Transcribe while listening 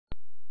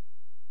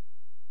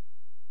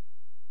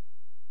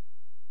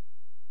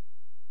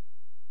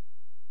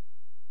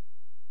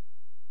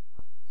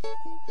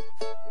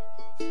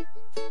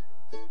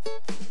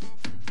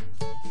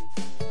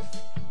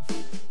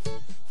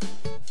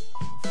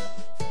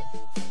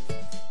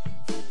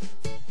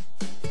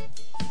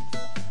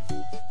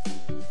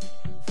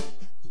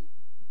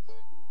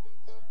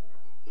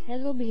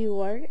প্রিয়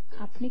ভিউয়ার,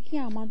 আপনি কি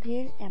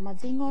আমাদের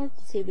অ্যামাজিং অর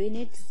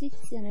 786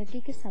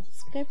 চ্যানেলটিকে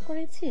সাবস্ক্রাইব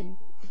করেছেন?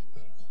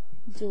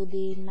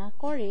 যদি না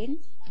করেন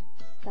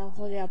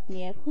তাহলে আপনি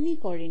এখনই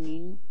করে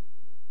নিন।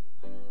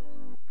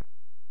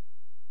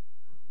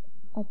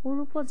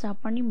 অপরূপ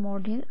জাপানি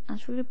মডেল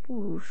আসলে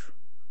পুরুষ।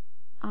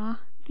 আহ,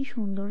 কি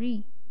সুন্দরী!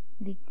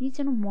 দেখতেই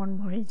যেন মন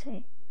ভরে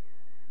যায়।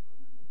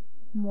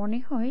 মনে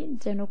হয়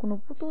যেন কোনো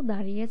পুতুল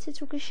দাঁড়িয়ে আছে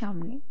চোখের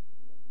সামনে।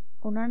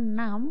 ওনার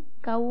নাম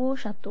কাওও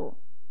সাতো,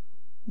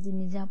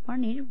 যিনি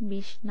জাপানের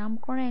বেশ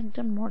নামকরা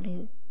একজন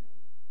মডেল।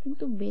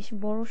 কিন্তু বেশ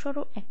বড়সড়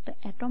একটা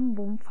অ্যাটম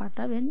বোম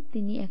ফাটাবেন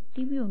তিনি এক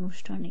টিভি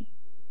অনুষ্ঠানে।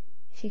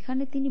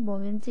 সেখানে তিনি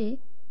বলেন যে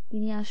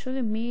তিনি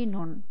আসলে মেয়ে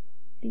নন,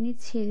 তিনি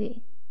ছেলে।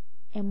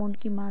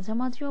 এমনকি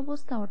মাঝামাঝি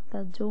অবস্থা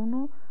অর্থাৎ যৌন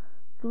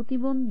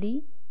প্রতিবন্ধী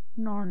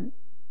নন,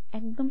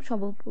 একদম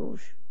সবল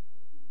পুরুষ।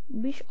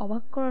 বেশ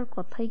অবাক করার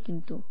কথাই,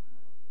 কিন্তু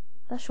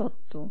তা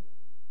সত্য।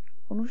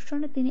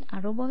 অনুষ্ঠানে তিনি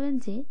আরো বলেন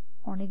যে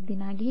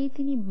অনেকদিন আগেই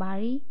তিনি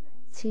বাড়ি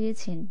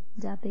ছেড়েছেন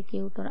যাতে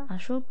কেউ তার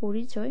আসল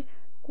পরিচয়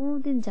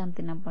কোনোদিন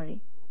জানতে না পারে।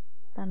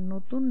 তার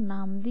নতুন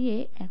নাম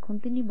দিয়ে এখন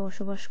তিনি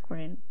বসবাস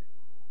করেন।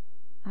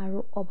 আরো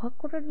অবাক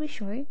করার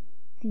বিষয়,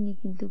 তিনি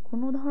কিন্তু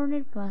কোনো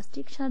ধরনের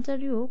প্লাস্টিক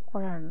সার্জারিও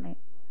করার নাই,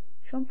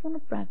 সম্পূর্ণ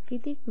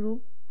প্রাকৃতিক রূপ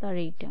তার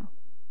এইটা।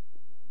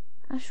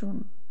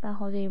 আসুন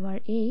তাহলে এবার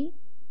এই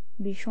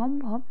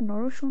বিসম্ভব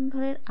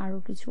নরসুন্দরের আরো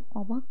কিছু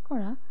অবাক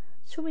করা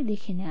ছবি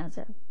দেখে নেওয়া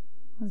যাক,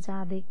 যা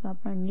দেখবে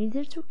আপনার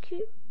নিজের চোখে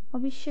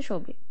অবিশ্বাস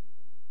হবে।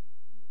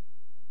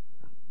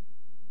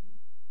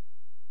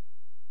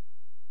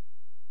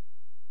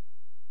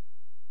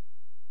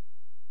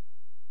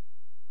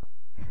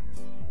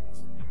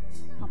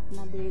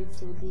 আপনাদের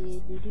যদি এই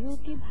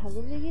ভিডিওটি ভালো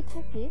লেগে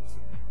থাকে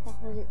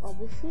তাহলে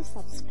অবশ্যই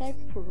সাবস্ক্রাইব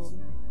করুন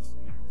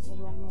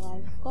এবং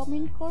লাইক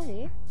কমেন্ট করে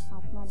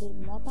আপনাদের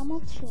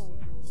মতামত শেয়ার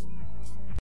করুন।